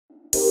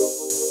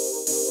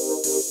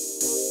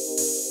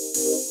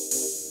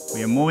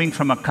We are moving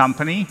from a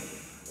company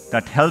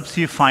that helps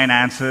you find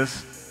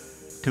answers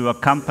to a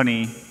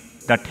company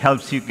that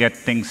helps you get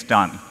things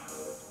done.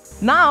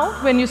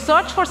 Now, when you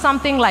search for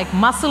something like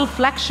muscle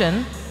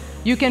flexion,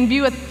 you can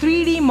view a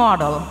 3D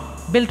model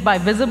built by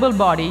Visible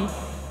Body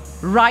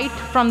right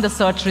from the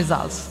search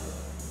results.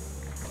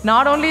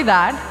 Not only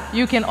that,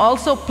 you can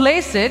also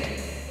place it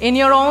in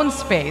your own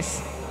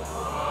space.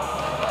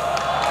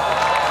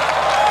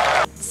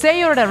 Say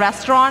you're at a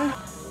restaurant,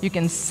 you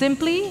can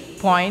simply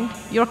point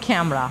your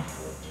camera.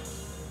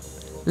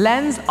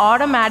 Lens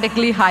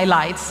automatically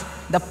highlights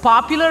the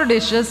popular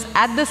dishes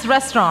at this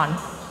restaurant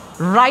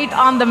right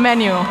on the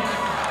menu.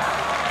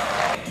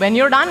 When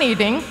you're done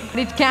eating,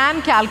 it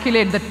can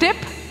calculate the tip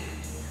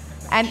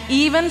and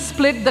even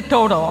split the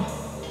total.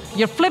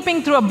 You're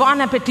flipping through a Bon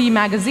Appetit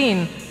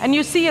magazine and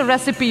you see a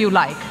recipe you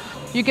like.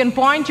 You can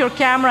point your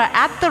camera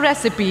at the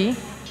recipe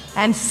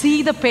and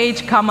see the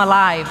page come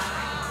alive.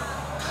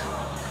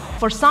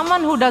 For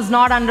someone who does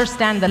not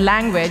understand the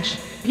language,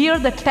 hear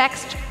the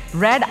text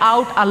read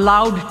out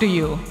aloud to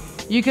you.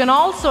 You can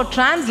also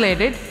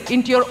translate it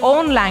into your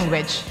own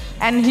language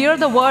and hear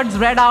the words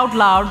read out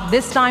loud,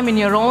 this time in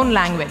your own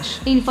language.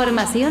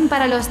 Información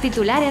para los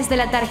titulares de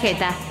la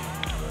tarjeta.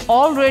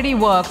 Already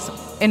works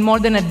in more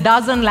than a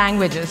dozen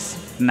languages.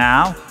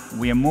 Now,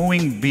 we are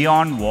moving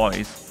beyond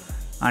voice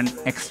and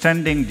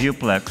extending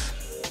duplex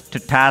to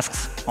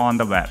tasks on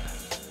the web.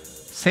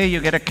 Say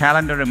you get a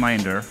calendar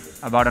reminder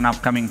about an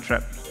upcoming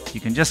trip.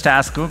 You can just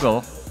ask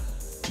Google,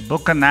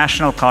 book a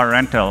national car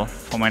rental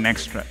for my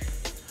next trip.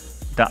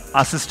 The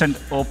assistant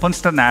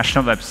opens the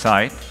national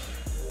website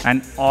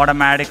and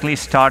automatically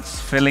starts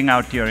filling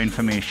out your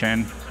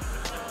information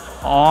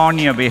on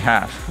your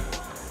behalf.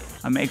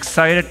 I'm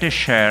excited to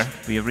share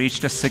we have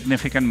reached a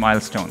significant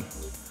milestone.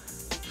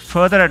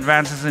 Further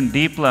advances in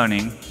deep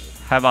learning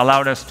have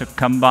allowed us to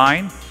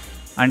combine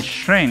and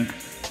shrink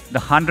the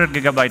 100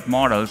 gigabyte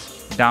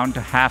models down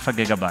to half a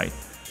gigabyte,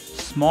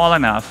 small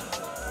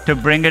enough to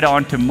bring it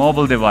onto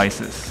mobile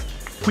devices.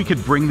 If we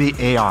could bring the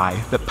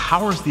AI that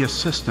powers the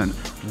assistant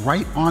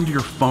right onto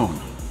your phone.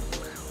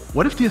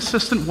 What if the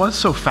assistant was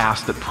so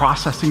fast at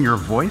processing your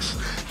voice?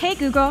 Hey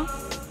Google,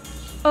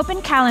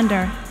 open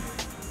Calendar.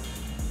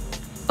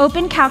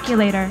 Open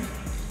Calculator.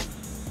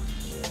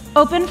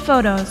 Open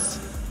Photos.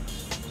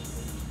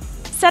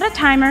 Set a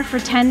timer for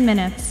 10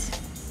 minutes.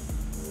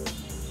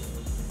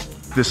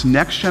 This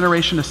next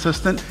generation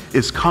assistant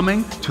is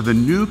coming to the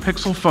new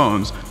Pixel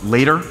phones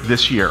later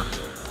this year.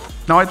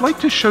 Now I'd like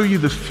to show you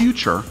the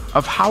future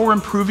of how we're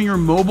improving your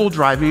mobile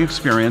driving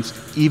experience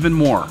even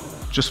more.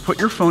 Just put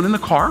your phone in the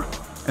car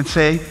and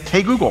say,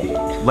 hey Google,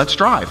 let's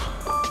drive.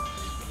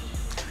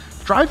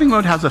 Driving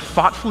mode has a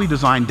thoughtfully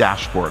designed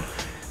dashboard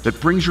that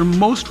brings your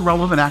most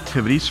relevant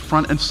activities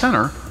front and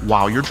center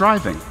while you're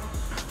driving.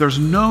 There's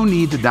no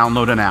need to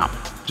download an app.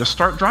 Just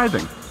start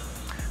driving.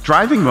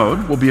 Driving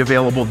mode will be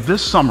available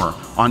this summer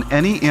on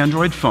any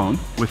Android phone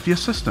with the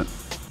assistant.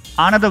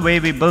 Another way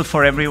we build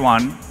for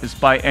everyone is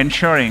by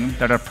ensuring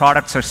that our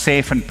products are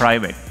safe and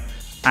private.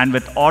 And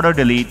with Auto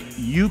Delete,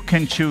 you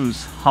can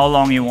choose how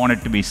long you want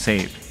it to be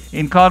saved.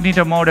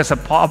 Incognito mode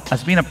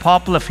has been a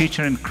popular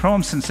feature in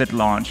Chrome since it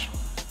launched,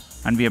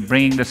 and we are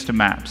bringing this to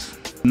Maps.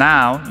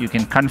 Now, you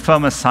can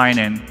confirm a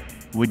sign-in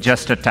with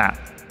just a tap.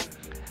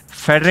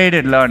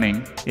 Federated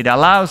Learning, it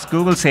allows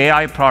Google's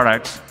AI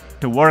products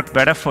to work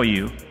better for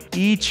you.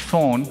 Each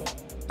phone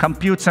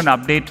computes an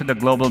update to the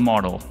global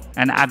model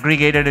and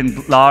aggregate it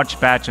in large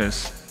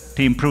batches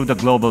to improve the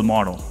global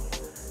model.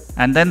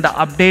 And then the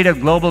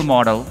updated global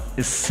model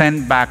is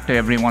sent back to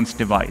everyone's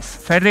device.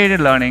 Federated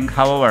Learning,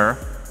 however,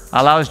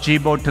 allows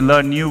Gboard to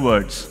learn new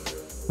words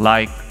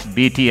like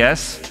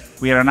BTS.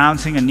 We are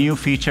announcing a new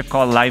feature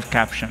called Live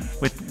Caption.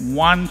 With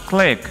one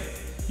click,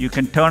 you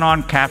can turn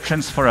on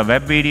captions for a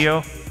web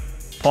video,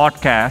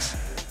 podcast,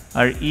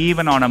 or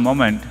even on a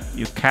moment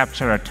you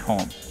capture at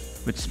home.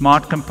 With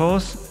Smart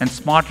Compose and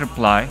Smart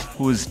Reply,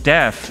 who is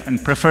deaf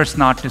and prefers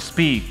not to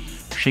speak,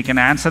 she can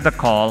answer the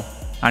call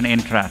and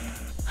interact.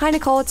 Hi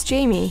Nicole, it's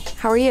Jamie.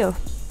 How are you?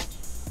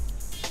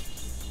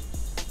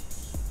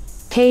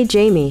 Hey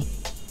Jamie.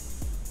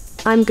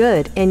 I'm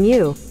good, and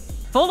you?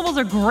 Foldables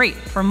are great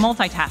for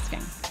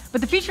multitasking, but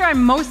the feature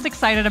I'm most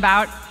excited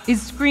about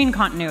is screen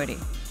continuity.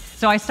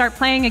 So I start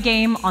playing a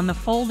game on the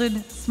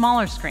folded,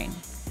 smaller screen.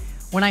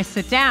 When I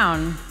sit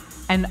down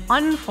and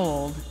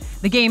unfold,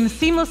 the game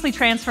seamlessly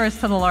transfers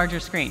to the larger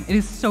screen. It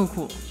is so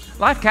cool.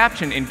 Live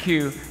Caption in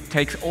Q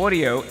takes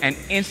audio and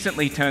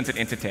instantly turns it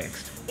into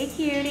text. Hey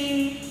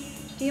cutie,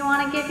 do you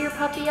want to give your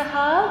puppy a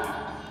hug?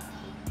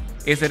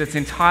 Is that it's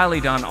entirely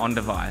done on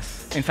device.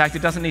 In fact,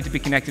 it doesn't need to be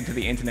connected to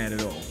the internet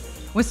at all.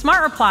 With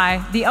Smart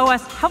Reply, the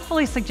OS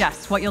helpfully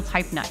suggests what you'll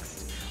type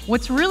next.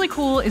 What's really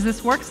cool is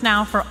this works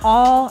now for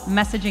all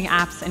messaging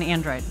apps in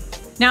Android.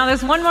 Now,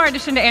 there's one more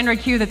addition to Android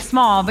Q that's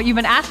small, but you've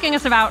been asking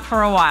us about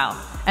for a while,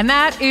 and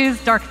that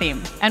is Dark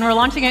Theme, and we're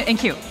launching it in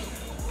Q.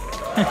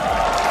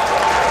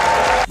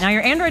 Now,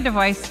 your Android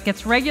device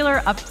gets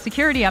regular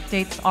security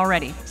updates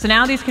already. So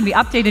now these can be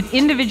updated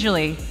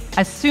individually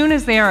as soon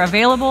as they are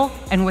available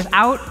and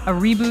without a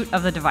reboot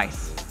of the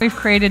device. We've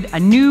created a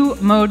new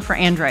mode for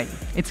Android.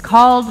 It's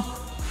called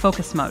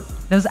Focus Mode.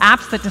 Those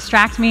apps that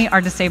distract me are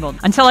disabled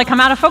until I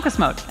come out of focus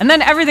mode, and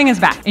then everything is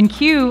back. In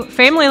Q,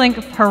 Family Link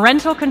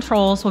parental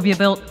controls will be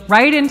built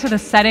right into the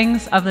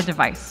settings of the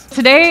device.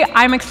 Today,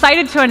 I'm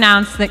excited to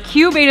announce that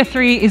Q Beta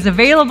 3 is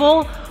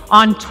available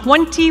on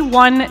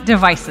 21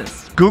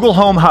 devices. Google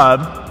Home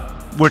Hub,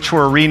 which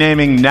we're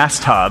renaming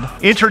Nest Hub,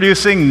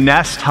 introducing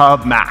Nest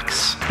Hub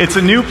Max. It's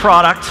a new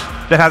product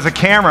that has a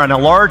camera and a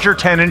larger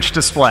 10-inch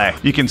display.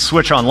 You can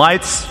switch on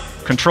lights,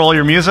 control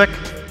your music,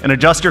 and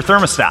adjust your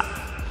thermostat.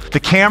 The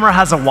camera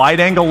has a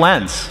wide-angle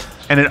lens,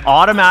 and it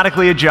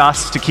automatically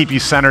adjusts to keep you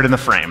centered in the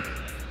frame.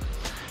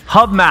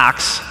 Hub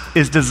Max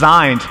is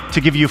designed to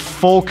give you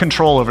full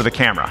control over the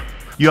camera.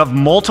 You have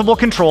multiple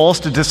controls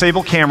to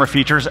disable camera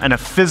features, and a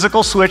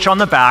physical switch on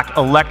the back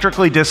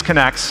electrically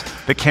disconnects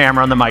the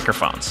camera and the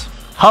microphones.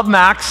 Hub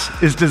Max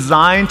is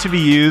designed to be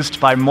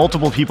used by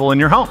multiple people in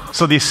your home,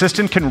 so the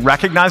assistant can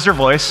recognize your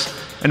voice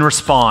and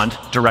respond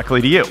directly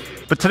to you.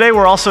 But today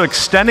we're also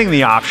extending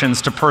the options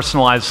to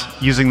personalize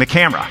using the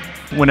camera.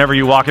 Whenever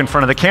you walk in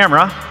front of the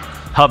camera,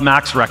 Hub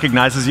Max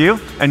recognizes you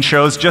and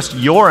shows just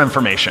your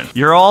information.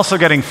 You're also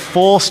getting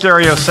full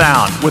stereo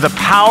sound with a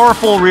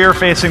powerful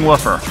rear-facing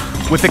woofer.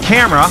 With the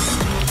camera,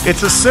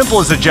 it's as simple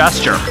as a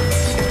gesture.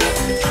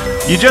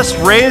 You just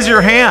raise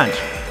your hand.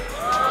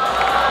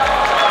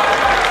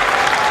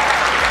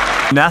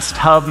 Nest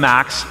Hub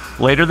Max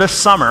later this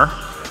summer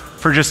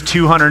for just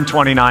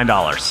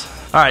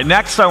 $229. All right,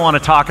 next I want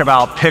to talk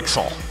about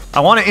Pixel. I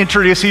want to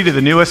introduce you to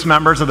the newest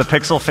members of the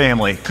Pixel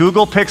family,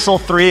 Google Pixel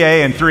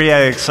 3a and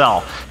 3a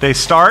XL. They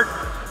start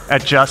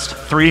at just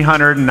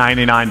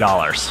 $399.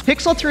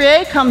 Pixel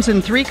 3a comes in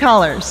 3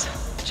 colors: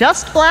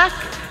 just black,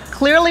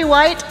 clearly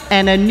white,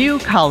 and a new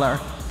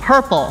color,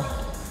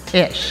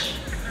 purple-ish.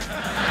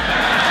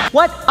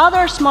 What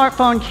other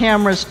smartphone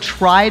cameras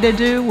try to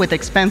do with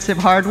expensive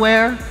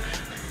hardware,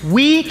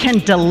 we can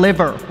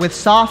deliver with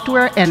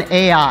software and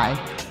AI.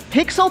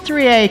 Pixel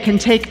 3a can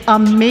take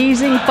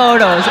amazing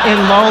photos in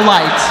low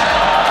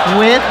light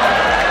with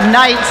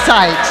night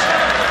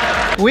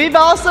sight. We've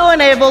also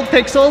enabled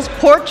Pixel's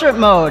portrait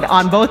mode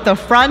on both the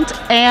front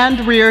and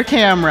rear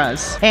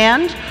cameras.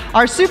 And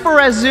our Super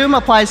Res Zoom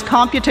applies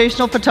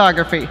computational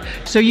photography,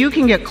 so you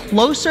can get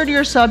closer to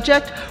your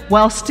subject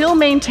while still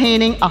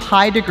maintaining a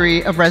high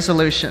degree of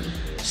resolution.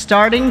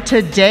 Starting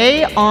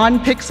today on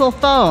Pixel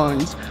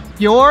phones,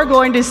 you're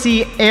going to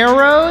see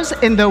arrows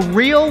in the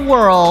real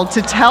world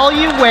to tell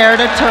you where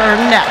to turn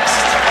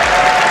next.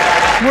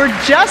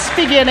 We're just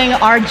beginning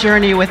our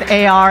journey with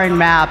AR and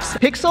maps.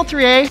 Pixel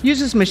 3a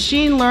uses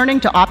machine learning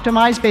to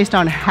optimize based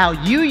on how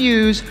you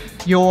use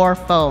your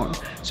phone.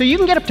 So you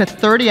can get up to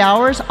 30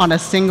 hours on a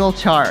single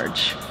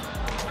charge.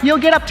 You'll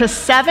get up to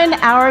 7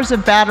 hours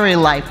of battery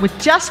life with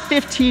just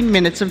 15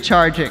 minutes of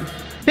charging.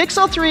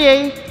 Pixel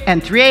 3a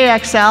and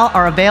 3a XL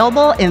are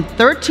available in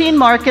 13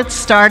 markets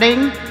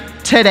starting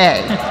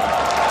today.